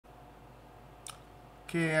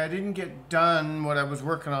Okay, I didn't get done what I was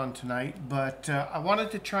working on tonight, but I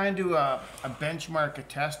wanted to try and do a benchmark, a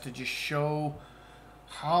test to just show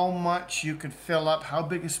how much you could fill up, how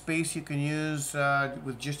big a space you can use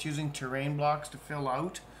with just using terrain blocks to fill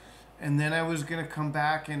out. And then I was going to come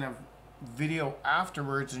back in a video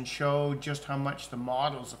afterwards and show just how much the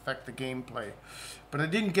models affect the gameplay. But I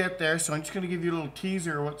didn't get there, so I'm just going to give you a little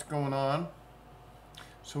teaser of what's going on.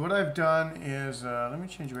 So what I've done is, let me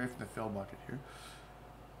change away from the fill bucket here.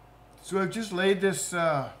 So I've just laid this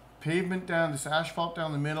pavement down, this asphalt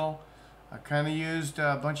down the middle. I kind of used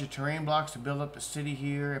a bunch of terrain blocks to build up the city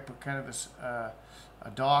here. I put kind of a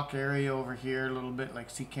dock area over here, a little bit like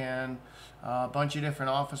Secan. A bunch of different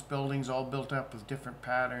office buildings all built up with different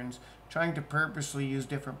patterns. Trying to purposely use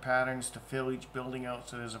different patterns to fill each building out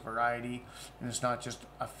so there's a variety and it's not just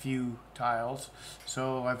a few tiles.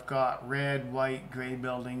 So I've got red, white, gray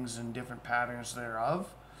buildings and different patterns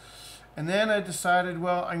thereof. And then I decided,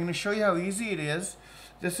 well, I'm going to show you how easy it is.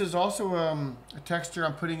 This is also a texture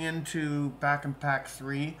I'm putting into Bakin Pack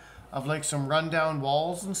 3 of like some rundown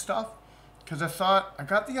walls and stuff. Because I thought, I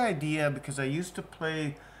got the idea because I used to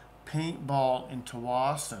play paintball in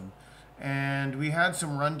Tawasin. And we had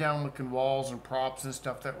some rundown looking walls and props and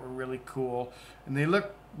stuff that were really cool. And they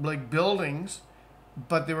looked like buildings,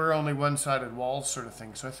 but they were only one-sided walls sort of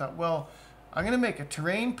thing. So I thought, well, I'm going to make a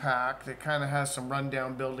terrain pack that kind of has some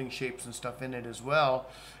rundown building shapes and stuff in it as well.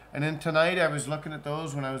 And then tonight I was looking at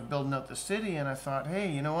those when I was building out the city, and I thought,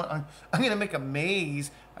 hey, you know what? I'm going to make a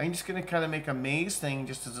maze. I'm just going to kind of make a maze thing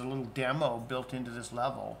just as a little demo built into this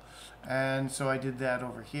level. And so I did that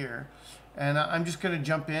over here. And I'm just going to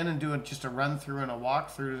jump in and do just a run through and a walk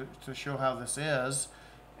through to show how this is.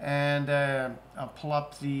 And I'll pull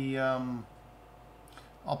up the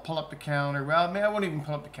counter. Well, I won't even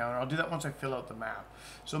pull up the counter. I'll do that once I fill out the map.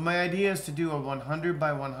 So my idea is to do a 100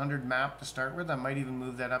 by 100 map to start with. I might even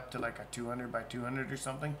move that up to like a 200 by 200 or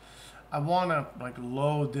something. I want to like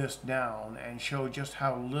load this down and show just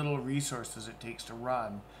how little resources it takes to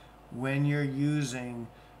run when you're using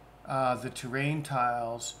the terrain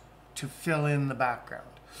tiles to fill in the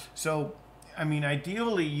background. So, I mean,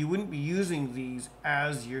 ideally you wouldn't be using these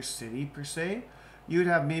as your city per se. You'd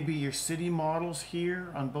have maybe your city models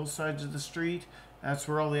here on both sides of the street. That's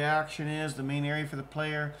where all the action is, the main area for the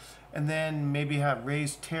player. And then maybe have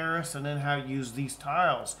raised terrace and then use these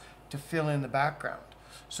tiles to fill in the background.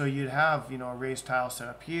 So you'd have, you know, a raised tile set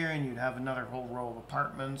up here, and you'd have another whole row of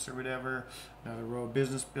apartments or whatever, another row of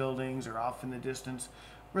business buildings or off in the distance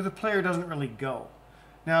where the player doesn't really go.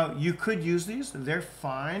 Now, you could use these. They're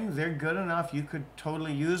fine. They're good enough. You could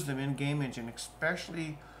totally use them in Game Engine,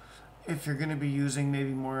 especially if you're going to be using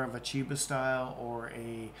maybe more of a Chiba style or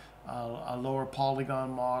a lower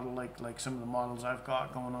polygon model like some of the models I've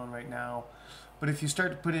got going on right now. But if you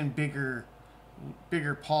start to put in bigger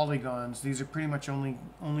polygons, these are pretty much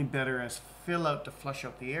only better as fill out to flush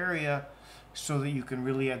out the area so that you can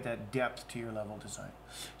really add that depth to your level design.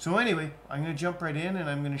 So anyway, I'm going to jump right in and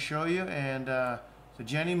I'm going to show you, and the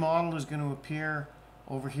Jenny model is going to appear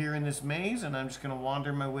over here in this maze, and I'm just going to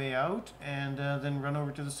wander my way out and then run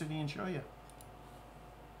over to the city and show you.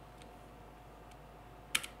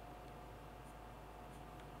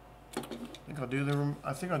 I think I'll do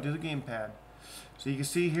the gamepad. So you can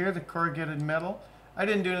see here the corrugated metal. I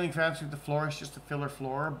didn't do anything fancy with the floor, it's just a filler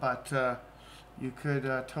floor, but you could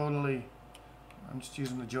totally, I'm just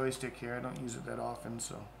using the joystick here, I don't use it that often,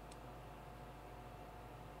 so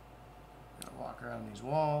I'm gonna walk around these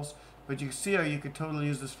walls. But you can see how you could totally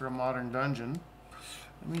use this for a modern dungeon.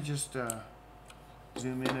 Let me just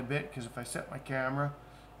zoom in a bit, because if I set my camera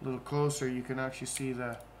a little closer, you can actually see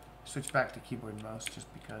switch back to keyboard and mouse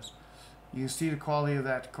just because. You can see the quality of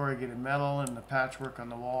that corrugated metal and the patchwork on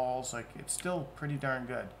the walls. Like, it's still pretty darn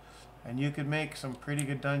good. And you could make some pretty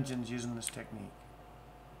good dungeons using this technique.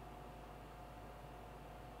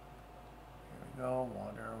 Here we go,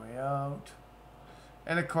 wander our way out.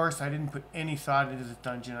 And of course, I didn't put any thought into the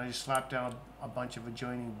dungeon. I just slapped down a bunch of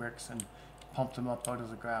adjoining bricks and pumped them up out of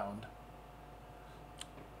the ground.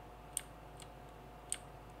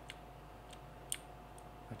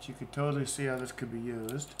 But you could totally see how this could be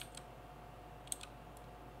used.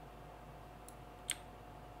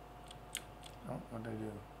 Oh, what did I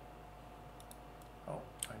do? Oh,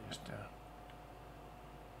 I just I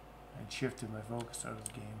shifted my focus out of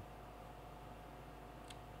the game.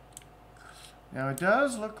 Now it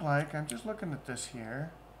does look like, I'm just looking at this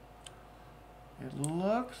here, it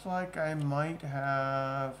looks like I might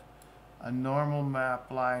have a normal map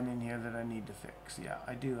line in here that I need to fix. Yeah,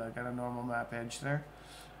 I do. I got a normal map edge there.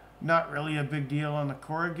 Not really a big deal on the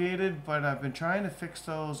corrugated, but I've been trying to fix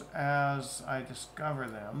those as I discover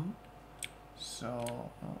them.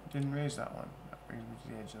 So, oh, didn't raise that one. That brings me to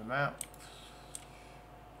the edge of the map.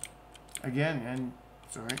 Again, and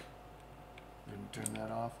sorry, didn't turn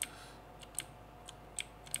that off.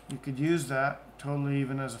 You could use that totally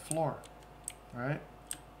even as a floor, right?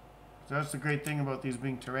 So that's the great thing about these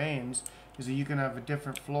being terrains, is that you can have a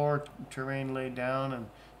different floor terrain laid down and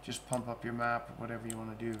just pump up your map or whatever you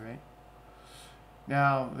want to do, right?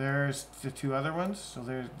 Now there's the two other ones. So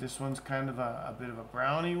there's this one's kind of a bit of a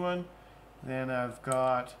browny one. Then I've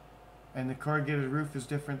got, and the corrugated roof is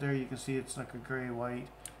different there. You can see it's like a gray white.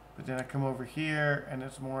 But then I come over here and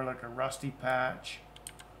it's more like a rusty patch.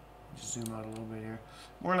 Just zoom out a little bit here.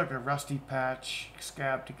 More like a rusty patch,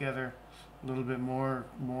 scabbed together. A little bit more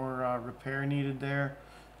repair needed there.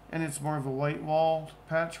 And it's more of a white wall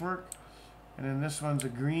patchwork. And then this one's a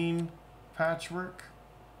green patchwork.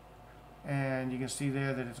 And you can see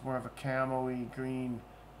there that it's more of a camo-y green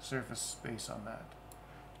surface space on that.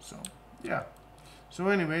 So, yeah. So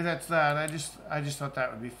anyway, that's that. I just thought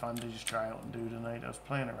that would be fun to just try out and do tonight. I was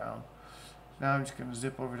playing around. Now I'm just going to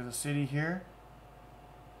zip over to the city here.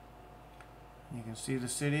 You can see the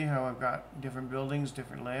city, how I've got different buildings,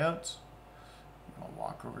 different layouts. I'll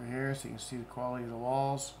walk over here so you can see the quality of the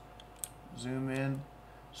walls. Zoom in.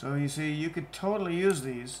 So you see, you could totally use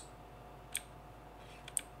these.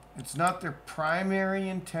 It's not their primary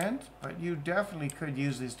intent, but you definitely could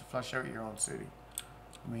use these to flesh out your own city.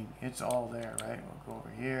 I mean, it's all there, right? We'll go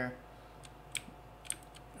over here.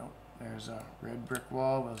 Oh, there's a red brick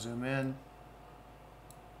wall. We'll zoom in.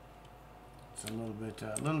 It's a little bit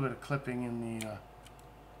of clipping in the,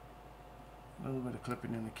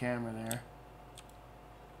 camera there.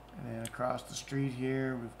 And then across the street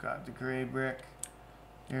here, we've got the gray brick.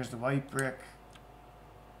 Here's the white brick.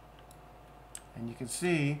 And you can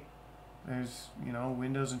see there's, you know,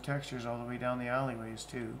 windows and textures all the way down the alleyways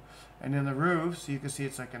too. And then the roofs, you can see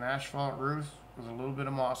it's like an asphalt roof with a little bit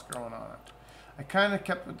of moss growing on it. I kind of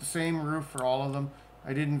kept with the same roof for all of them.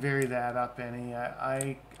 I didn't vary that up any.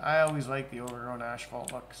 I always like the overgrown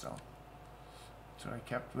asphalt look, so that's what I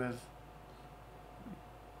kept with.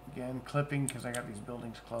 Again, clipping because I got these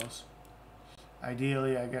buildings close.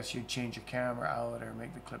 Ideally, I guess you'd change your camera out or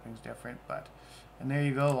make the clippings different, but, and there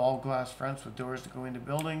you go, all glass fronts with doors to go into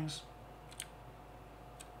buildings.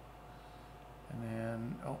 And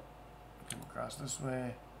then, oh, come across this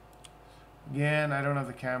way. Again, I don't have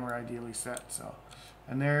the camera ideally set, so.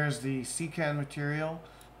 And there's the C-can material.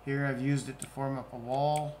 Here I've used it to form up a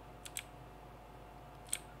wall.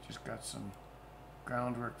 Just got some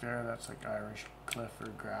groundwork there. That's like Irish cliff or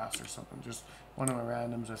grass or something. Just one of the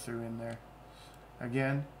randoms I threw in there.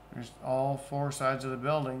 Again, there's all four sides of the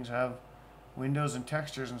buildings have windows and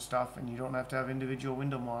textures and stuff, and you don't have to have individual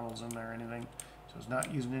window models in there or anything. So it's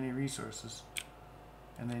not using any resources.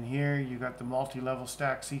 And then here you got the multi-level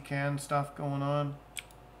stack C-can stuff going on.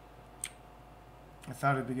 I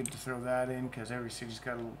thought it'd be good to throw that in because every city's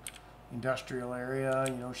got an industrial area,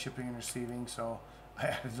 you know, shipping and receiving. So I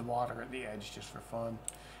added the water at the edge just for fun.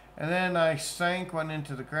 And then I sank one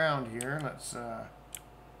into the ground here. Let's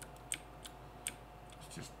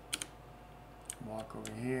just walk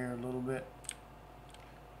over here a little bit.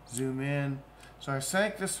 Zoom in. So I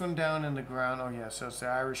sank this one down in the ground. Oh yeah, so it's the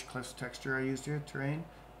Irish cliffs texture I used here, terrain,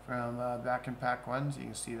 from back in pack 1. So you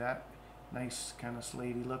can see that. Nice kind of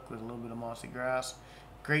slatey look with a little bit of mossy grass.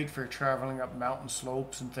 Great for traveling up mountain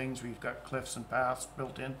slopes and things. We've got cliffs and paths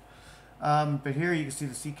built in. But here you can see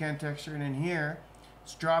the C-can texture, and in here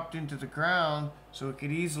it's dropped into the ground, so it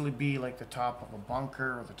could easily be like the top of a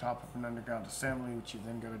bunker or the top of an underground assembly, which you've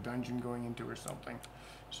then got a dungeon going into or something.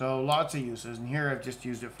 So lots of uses, and here I've just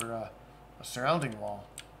used it for a surrounding wall.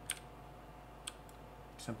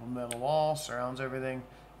 Simple metal wall, surrounds everything.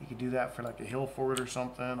 You could do that for like a hill fort or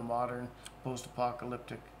something, a modern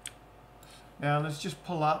post-apocalyptic. Now let's just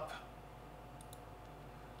pull up.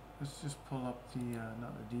 Let's just pull up the,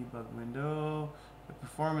 not the debug window, the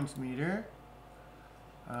performance meter.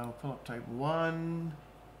 We'll pull up type 1.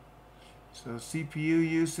 So CPU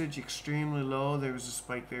usage extremely low. There was a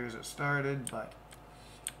spike there as it started, but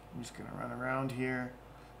I'm just going to run around here.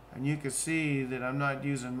 And you can see that I'm not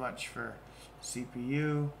using much for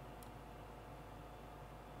CPU.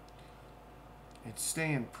 It's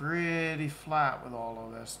staying pretty flat with all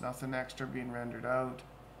of this. Nothing extra being rendered out.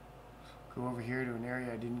 Go over here to an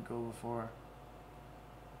area I didn't go before.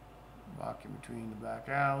 Walk in between the back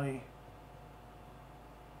alley.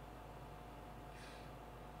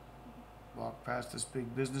 Walk past this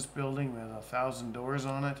big business building with 1,000 doors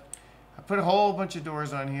on it. I put a whole bunch of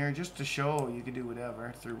doors on here just to show you can do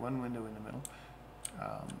whatever through one window in the middle.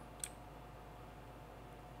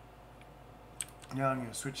 Now I'm going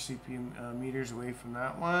to switch CPU meters away from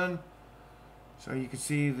that one. So you can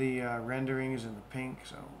see the renderings in the pink.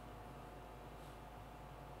 So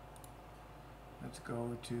let's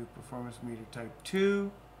go to performance meter type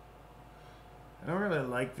 2. I don't really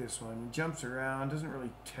like this one. It jumps around, doesn't really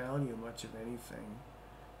tell you much of anything.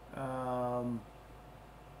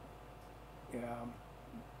 Yeah.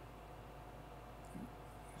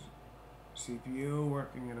 CPU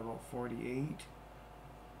working at about 48.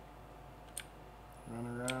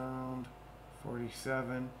 Run around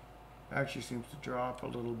 47. Actually seems to drop a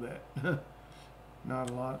little bit. Not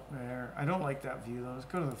a lot there. I don't like that view though. Let's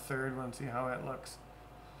go to the third one, see how it looks.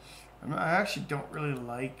 I actually don't really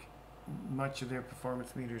like much of their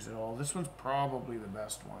performance meters at all. This one's probably the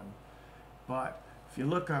best one. But if you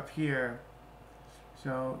look up here,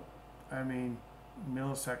 so I mean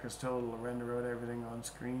milliseconds total to render out everything on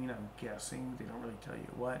screen. I'm guessing they don't really tell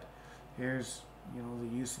you what. Here's, you know,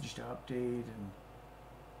 the usage to update, and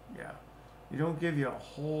yeah, they don't give you a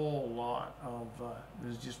whole lot of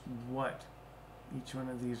there's just what each one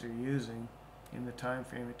of these are using in the time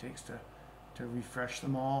frame it takes to refresh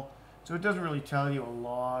them all. So it doesn't really tell you a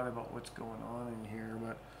lot about what's going on in here,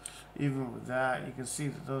 but even with that, you can see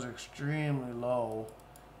that those are extremely low.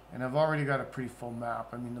 And I've already got a pretty full map.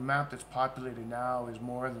 I mean, the map that's populated now is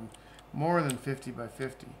more than 50 by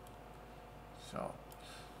 50. So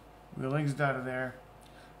we'll exit out of there.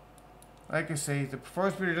 Like I say, the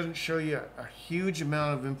performance meter doesn't show you a huge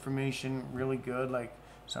amount of information really good, like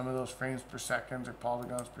some of those frames per second or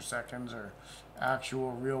polygons per second or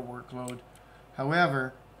actual real workload.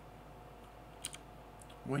 However,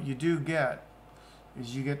 what you do get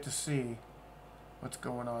is you get to see what's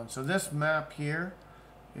going on. So this map here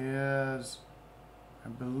is, I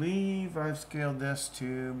believe I've scaled this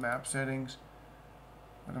to map settings.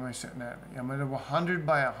 What am I setting at? I'm at 100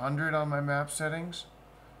 by 100 on my map settings.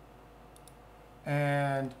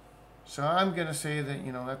 And so I'm going to say that,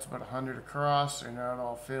 you know, that's about 100 across. They're not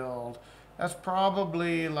all filled. That's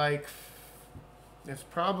probably like, it's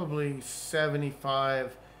probably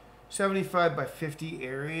 75 by 50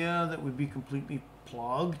 area that would be completely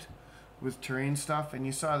plugged with terrain stuff. And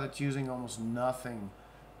you saw that's using almost nothing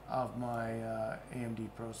of my AMD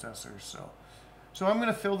processors. So I'm going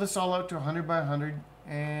to fill this all out to 100 by 100,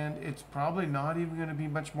 and it's probably not even going to be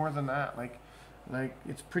much more than that. Like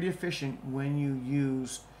it's pretty efficient when you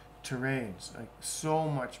use terrains, like so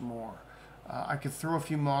much more. I could throw a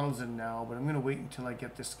few models in now, but I'm going to wait until I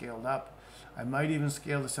get this scaled up. I might even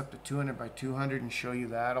scale this up to 200 by 200 and show you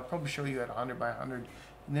that. I'll probably show you at 100 by 100,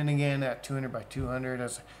 and then again at 200 by 200,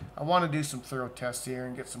 as I want to do some thorough tests here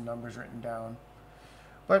and get some numbers written down.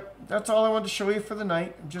 But that's all I wanted to show you for the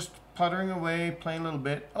night. I'm just puttering away, playing a little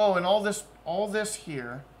bit. Oh, and all this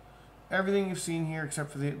here, everything you've seen here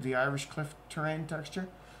except for the Irish cliff terrain texture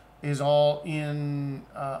is all in,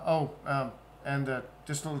 and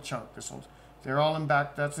this little chunk, they're all in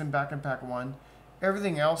back, that's in Bakin Pack 1.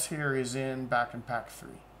 Everything else here is in Bakin Pack 3.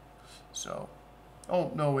 So,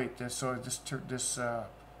 oh, no, wait, this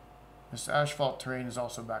asphalt terrain is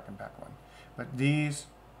also Bakin Pack 1. But these,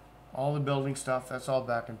 all the building stuff, that's all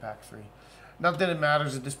Bakin Pack 3. Not that it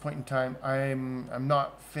matters at this point in time. I'm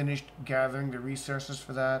not finished gathering the resources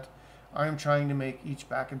for that. I'm trying to make each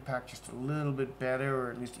Bakin Pack just a little bit better,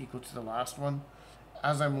 or at least equal to the last one.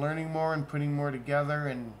 As I'm learning more and putting more together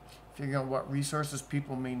and figuring out what resources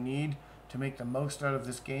people may need to make the most out of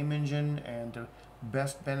this game engine and to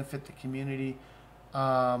best benefit the community,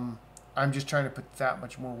 I'm just trying to put that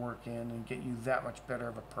much more work in and get you that much better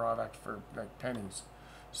of a product for like pennies.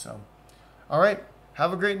 So, all right,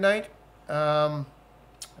 have a great night, and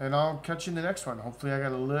I'll catch you in the next one. Hopefully I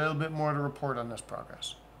got a little bit more to report on this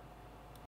progress.